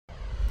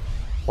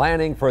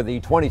Planning for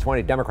the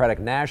 2020 Democratic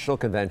National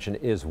Convention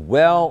is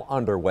well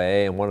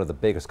underway, and one of the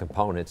biggest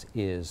components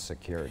is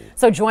security.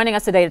 So joining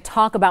us today to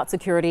talk about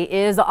security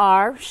is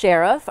our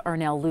Sheriff,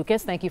 Earnell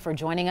Lucas. Thank you for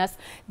joining us.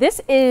 This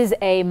is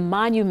a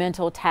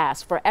monumental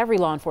task for every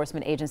law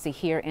enforcement agency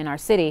here in our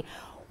city.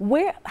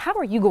 How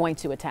are you going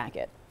to attack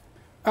it?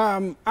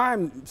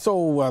 I'm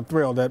so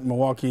thrilled that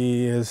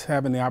Milwaukee is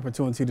having the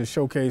opportunity to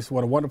showcase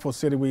what a wonderful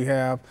city we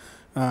have,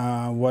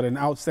 what an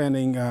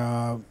outstanding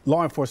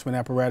law enforcement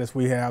apparatus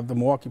we have. The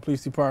Milwaukee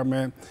Police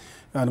Department,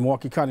 the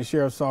Milwaukee County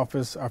Sheriff's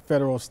Office, our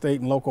federal,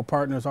 state, and local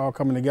partners all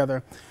coming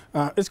together.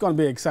 It's going to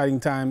be an exciting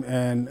time,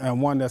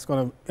 and one that's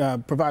going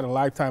to provide a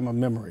lifetime of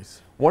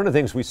memories. One of the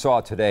things we saw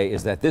today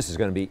is that this is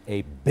going to be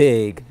a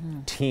big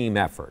team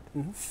effort,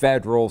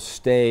 federal,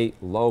 state,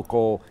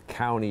 local,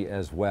 county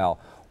as well.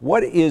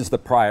 What is the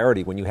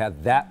priority when you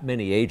have that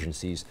many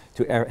agencies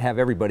to have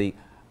everybody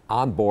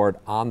on board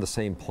on the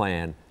same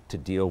plan to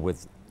deal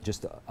with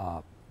just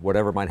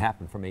whatever might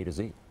happen from A to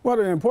Z? Well,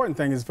 the important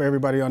thing is for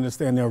everybody to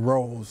understand their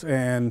roles,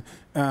 and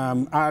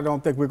I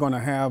don't think we're going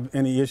to have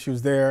any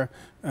issues there.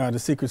 The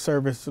Secret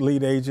Service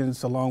lead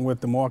agents, along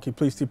with the Milwaukee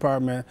Police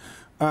Department,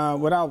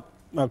 without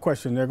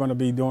question, they're going to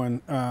be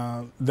doing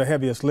the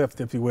heaviest lift,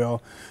 if you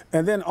will.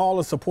 And then all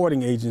the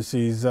supporting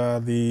agencies,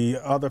 the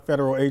other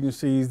federal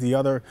agencies, the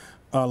other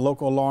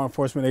local law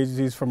enforcement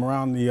agencies from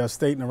around the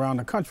state and around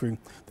the country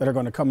that are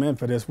going to come in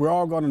for this. We're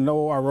all going to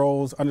know our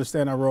roles,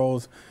 understand our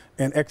roles,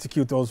 and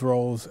execute those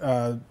roles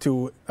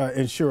to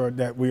ensure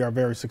that we are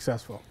very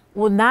successful.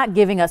 Well, not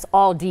giving us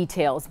all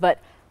details, but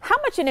how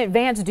much in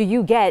advance do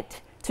you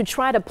get to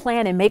try to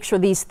plan and make sure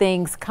these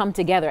things come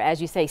together, as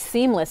you say,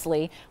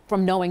 seamlessly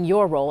from knowing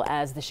your role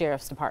as the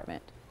Sheriff's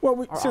Department?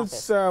 Well,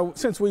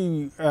 since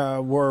we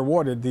were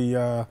awarded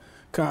the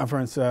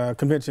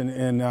convention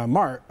in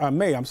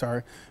May,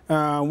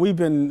 we've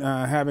been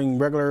having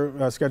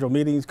regular scheduled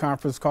meetings,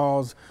 conference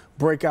calls,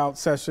 breakout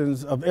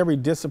sessions of every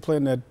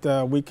discipline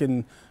that we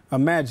can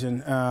imagine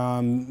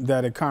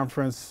that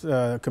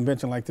a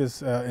convention like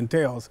this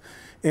entails.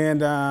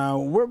 And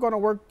we're going to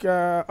work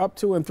up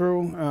to and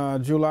through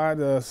July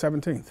the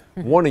 17th.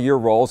 One of your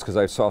roles, because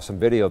I saw some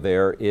video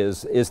there,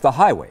 is the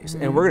highways.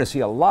 And we're going to see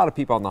a lot of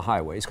people on the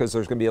highways because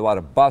there's going to be a lot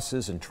of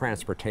buses and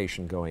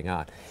transportation going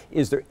on.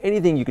 Is there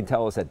anything you can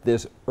tell us at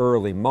this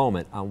early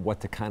moment on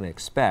what to kind of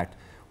expect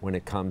when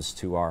it comes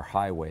to our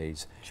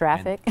highways?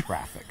 Traffic. And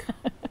traffic.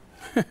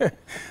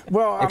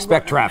 Well,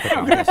 expect traffic.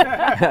 I'm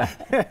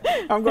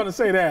going to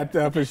say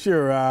that for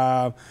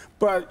sure.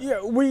 But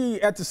yeah, we,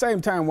 at the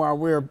same time, while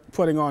we're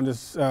putting on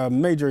this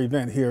major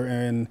event here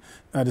in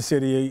the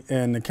city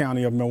and the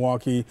county of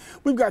Milwaukee,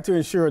 we've got to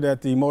ensure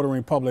that the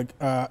motoring public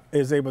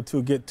is able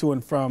to get to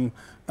and from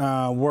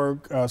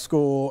work,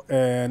 school,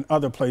 and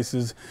other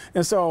places.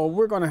 And so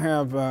we're going to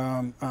have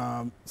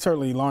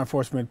certainly law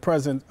enforcement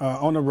present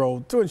on the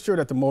road to ensure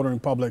that the motoring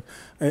public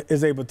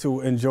is able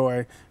to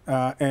enjoy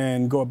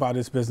and go about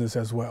its business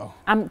as well.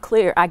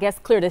 I guess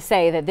clear to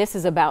say that this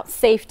is about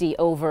safety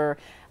over,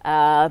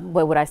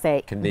 what would I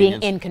say,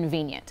 being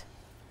inconvenient.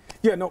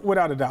 Yeah, no,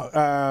 without a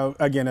doubt.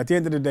 Again, at the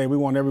end of the day, we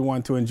want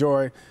everyone to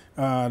enjoy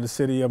the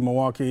city of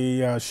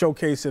Milwaukee,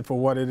 showcase it for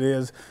what it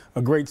is,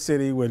 a great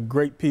city with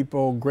great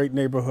people, great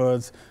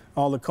neighborhoods,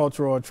 all the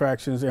cultural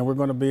attractions, and we're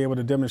going to be able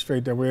to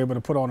demonstrate that we're able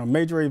to put on a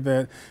major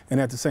event and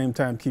at the same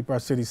time keep our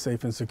city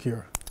safe and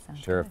secure.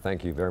 Sheriff,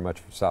 thank you very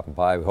much for stopping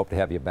by. We hope to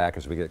have you back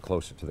as we get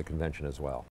closer to the convention as well.